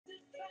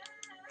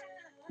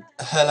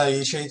Hello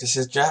YouTube, this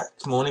is Jack.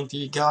 Morning to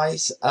you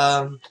guys.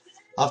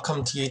 I've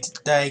come to you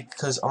today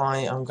because I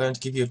am going to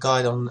give you a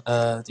guide on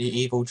the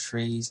evil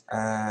trees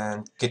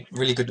and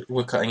really good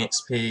woodcutting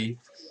XP,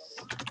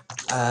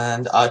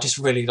 and I just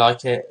really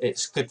like it.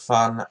 It's good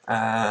fun,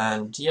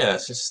 and yeah,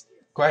 it's just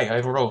great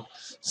overall.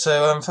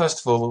 So first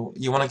of all,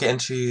 you want to get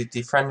into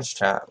the friends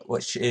chat,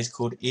 which is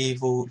called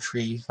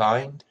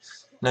Eviltreefind.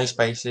 No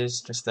spaces,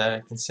 just there.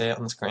 You can see it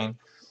on the screen,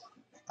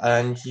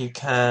 and you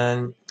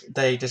can.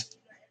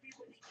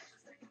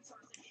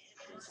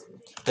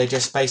 They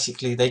just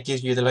basically they give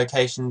you the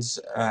locations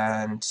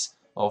and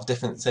of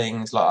different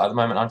things. Like at the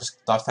moment,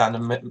 I found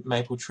a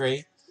maple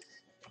tree,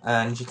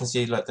 and you can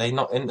see like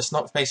it's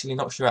not basically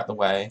knocks you out the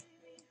way,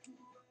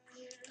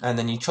 and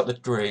then you chop the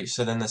root,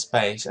 so then the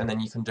space, and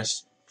then you can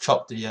just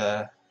chop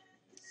the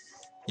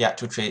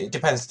actual tree. It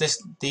depends.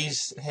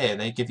 These here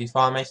they give you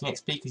fire making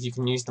XP because you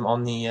can use them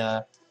on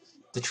the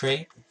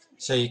tree,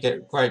 so you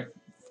get great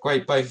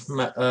both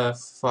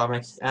fire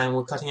making and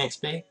wood cutting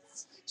XP.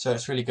 So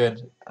it's really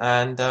good.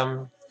 And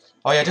oh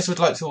yeah, I just would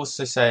like to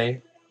also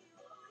say.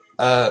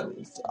 Uh,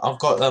 I've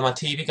got my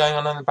TV going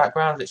on in the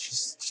background, which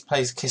just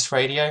plays Kiss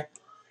Radio. I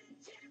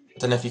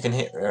don't know if you can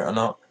hear it or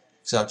not,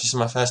 so this is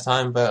my first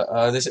time,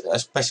 but this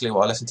is basically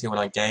what I listen to when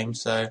I game.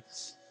 So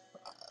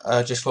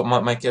I just thought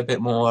might make it a bit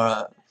more.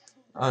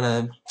 I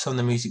know some of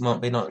the music might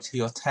be not to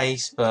your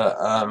taste, but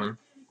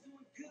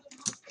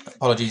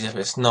apologies if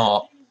it's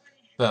not.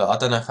 But I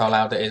don't know how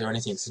loud it is or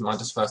anything. This is my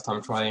just first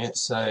time trying it,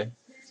 so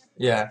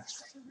yeah.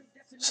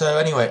 So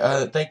anyway,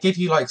 they give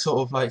you like sort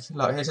of like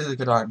here's a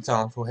good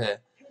example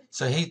here.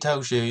 So he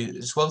tells you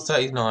it's well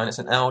 39, it's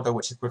an elder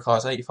which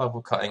requires 85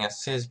 wood cutting,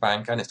 it's Sears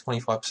Bank, and it's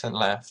 25%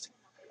 left.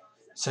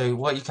 So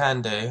what you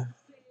can do,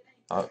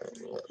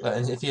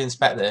 if you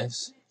inspect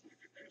this,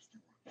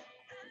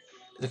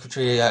 the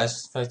tree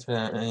has 30%,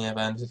 yeah,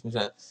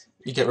 50%.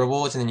 You get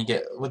rewards, and then you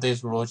get with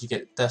those rewards you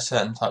get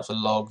certain types of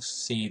logs,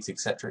 seeds,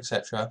 etc.,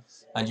 etc.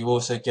 And you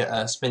also get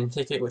a spin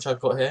ticket, which I've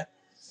got here.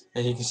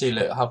 And you can see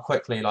look how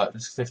quickly, like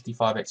just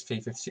 55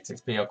 XP, 56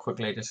 XP, how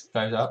quickly it just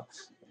goes up,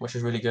 which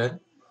is really good.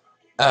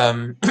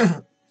 Um,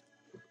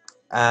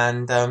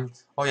 and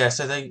oh yeah,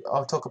 so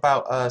I'll talk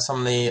about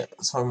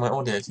sorry, my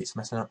audio keeps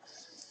messing up.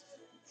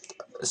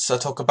 So I'll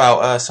talk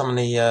about some of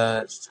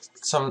the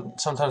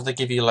sometimes they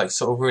give you like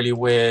sort of really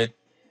weird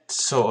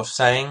sort of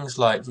sayings,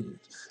 like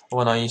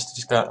when I used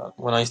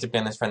to be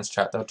in this friends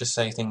chat, they'll just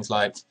say things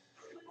like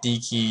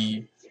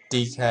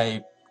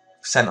DK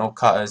Sentinel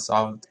Cutters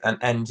and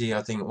NG.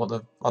 I think what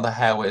the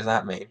hell does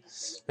that mean?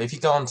 But if you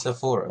go onto the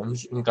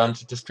forums, you can go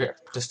into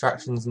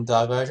distractions and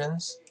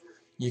diversions.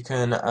 You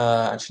can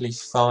actually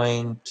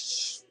find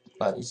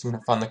you can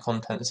find the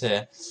contents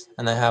here,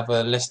 and they have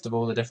a list of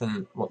all the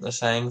different what the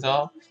sayings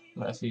are.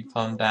 Like if you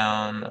come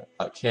down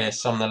up here,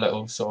 some of the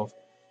little sort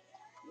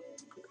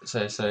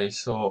of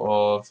sort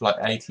of like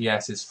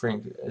ATS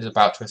is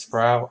about to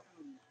sprout,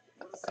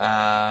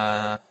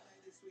 uh,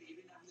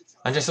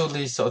 and just all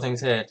these sort of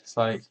things here. Just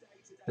like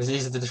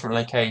these are the different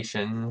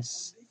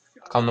locations.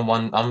 I'm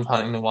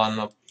hunting the one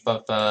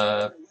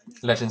above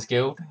Legends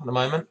Guild at the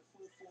moment.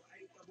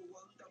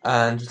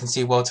 And you can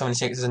see World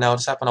 76 is an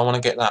elder sap, and I want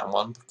to get that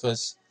one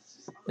because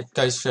it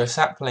goes through a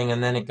sapling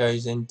and then it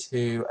goes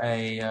into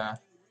a.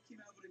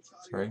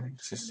 Sorry,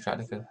 it's just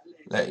distracted.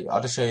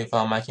 I'll just show you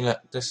file making. Look,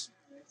 just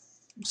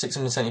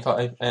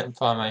 675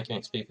 file making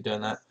XP for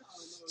doing that.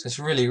 So it's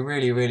really,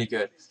 really, really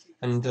good,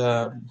 and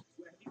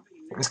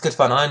it's good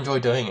fun. I enjoy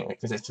doing it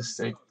because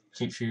it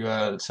keeps you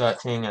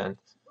searching and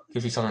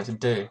gives you something to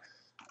do.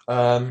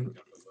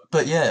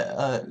 But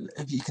yeah,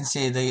 if you can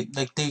see, they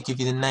do give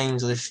you the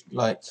names of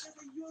the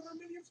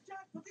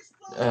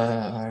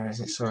where is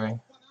it? Sorry.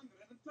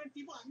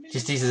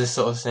 Just these are the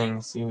sort of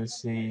things you would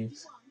see.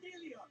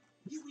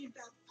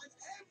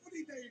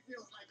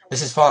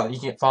 This is farm. You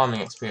get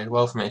farming XP as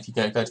well from it if you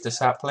go to the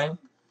sapling,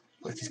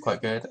 which is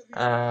quite good.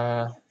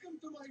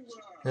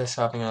 Just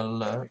having a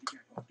look.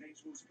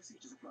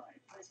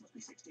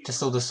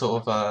 Just all the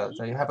sort of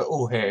they have it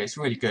all here. It's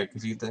really good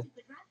because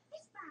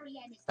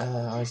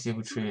I see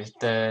the tree is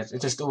dead.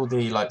 It's just all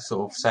the like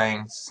sort of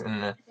sayings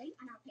and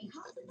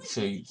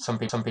see some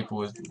people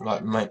would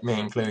like me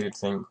included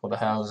think what the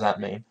hell does that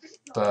mean,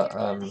 but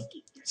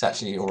it's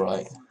actually all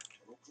right.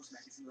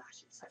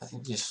 I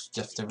think you just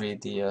have to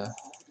read the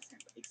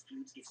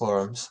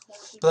forums.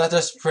 But that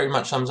just pretty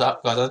much sums it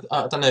up, guys.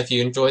 I don't know if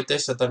you enjoyed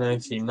this. I don't know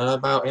if you know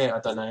about it. I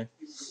don't know.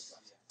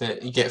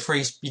 But you get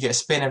a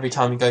spin every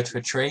time you go to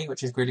a tree,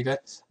 which is really good.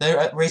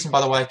 The reason, by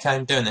the way, I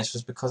came doing this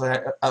was because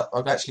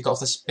I've actually got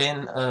off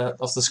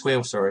the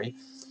squeal, sorry.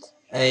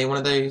 One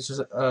of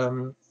those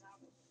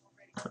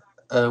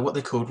what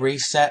they called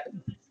reset,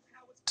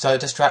 so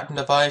distracting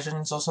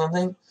diversions or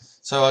something.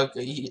 So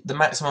the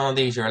maximum of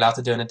these you're allowed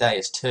to do in a day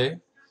is 2.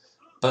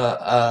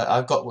 But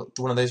I've got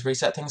one of those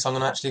reset things, so I'm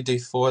going to actually do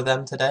 4 of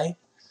them today.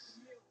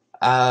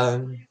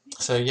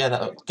 So yeah,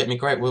 that'll get me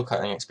great wool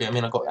cutting XP. I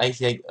mean, I got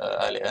 88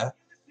 earlier,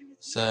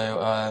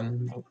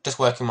 so just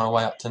working my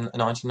way up to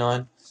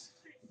 99.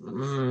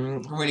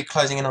 really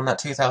closing in on that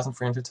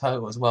 2,300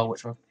 total as well,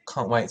 which I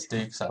can't wait to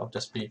do because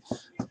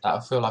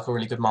that'll feel like a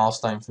really good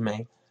milestone for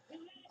me.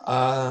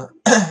 Uh,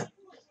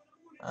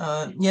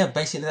 yeah,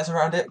 basically that's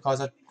around it, guys.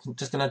 I'm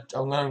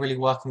gonna really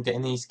work on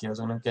getting these skills.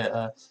 I'm gonna get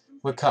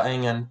wood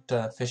cutting and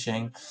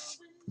fishing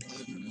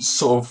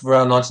sort of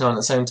around 99 at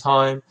the same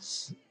time,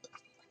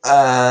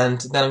 and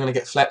then I'm gonna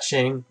get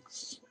fletching,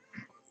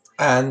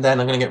 and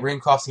then I'm gonna get rune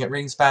crafting at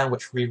Runespan,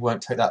 which really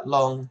won't take that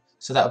long.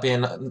 So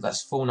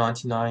that's full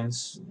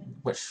 99s,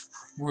 which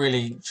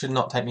really should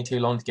not take me too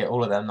long to get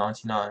all of them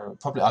 99.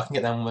 Probably I can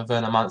get them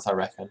within a month, I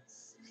reckon.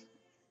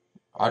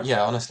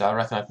 Yeah, honestly, I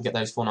reckon I can get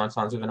those full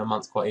 99s within a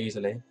month quite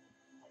easily.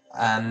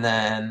 And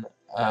then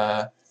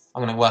I'm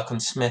going to work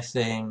on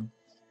smithing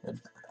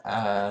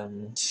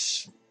and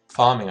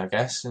farming, I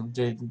guess, and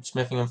do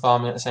smithing and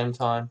farming at the same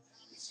time.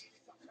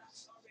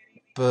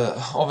 But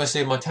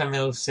obviously, my 10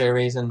 mil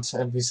series, and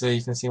obviously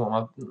you can see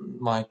what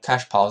my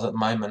cash piles at the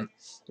moment.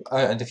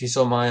 And if you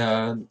saw my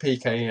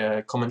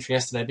PK commentary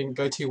yesterday, it didn't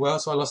go too well,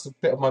 so I lost a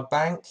bit of my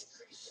bank.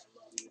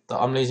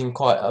 I'm losing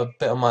quite a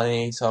bit of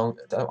money, so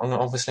I'm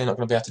obviously not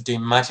going to be able to do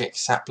magic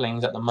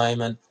saplings at the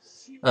moment.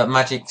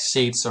 Magic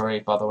seeds, sorry,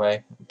 by the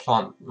way.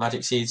 Plant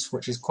magic seeds,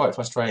 which is quite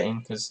frustrating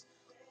because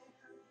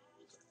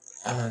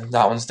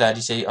that one's dead.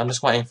 You see, I'm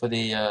just waiting for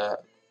the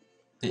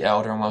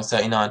Elder and World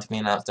 39 to be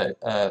announced.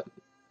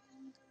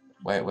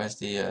 Wait, where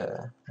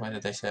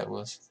did they say it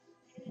was?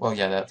 Well,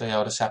 yeah, the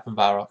Elder Sap and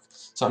Varrock.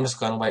 So I'm just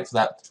going to wait for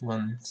that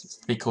one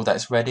to be called that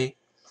it's ready,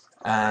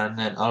 and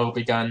then I will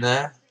be going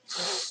there.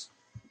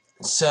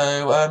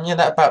 So, yeah,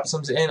 that about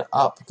sums it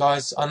up,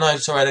 guys. I know,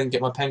 sorry I didn't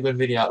get my penguin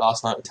video out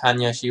last night with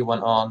Tanya. She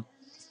went on,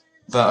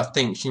 but I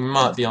think she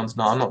might be on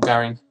tonight. I'm not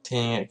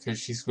guaranteeing it because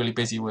she's really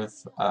busy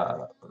with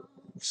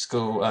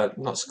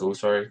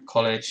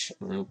college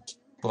and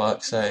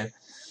work. So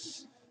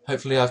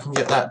hopefully I can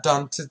get that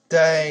done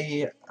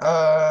today.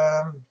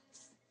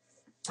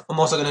 I'm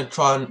also going to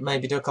try and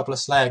maybe do a couple of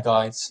Slayer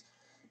guides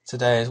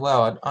today as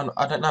well.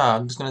 I don't know.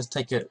 I'm just going to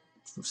take it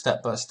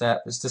step by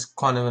step. It's just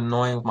kind of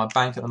annoying with my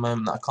bank at the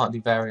moment that I can't do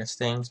various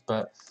things,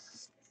 but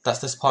that's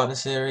this part of the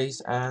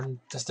series, and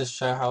just to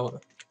show how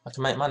I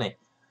can make money.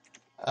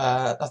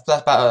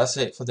 That's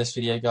it for this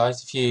video,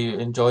 guys. If you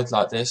enjoyed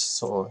like this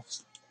sort of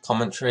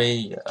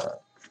commentary,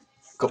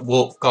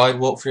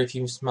 walkthrough if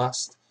you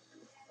must.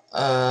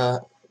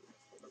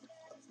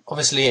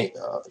 Obviously,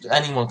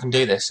 anyone can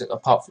do this.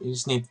 Apart from you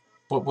just need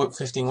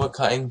 15 wood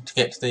cutting to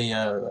get to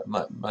the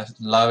my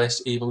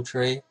lowest evil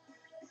tree,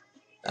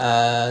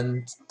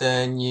 and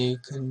then you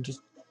can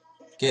just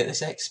get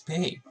this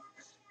XP.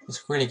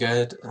 It's really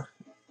good,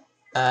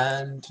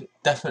 and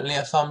definitely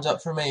a thumbs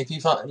up from me. If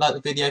you like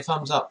the video,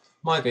 thumbs up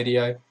my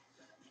video,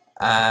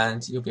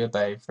 and you'll be a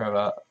babe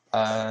forever.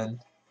 And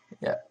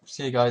yeah,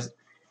 see you guys.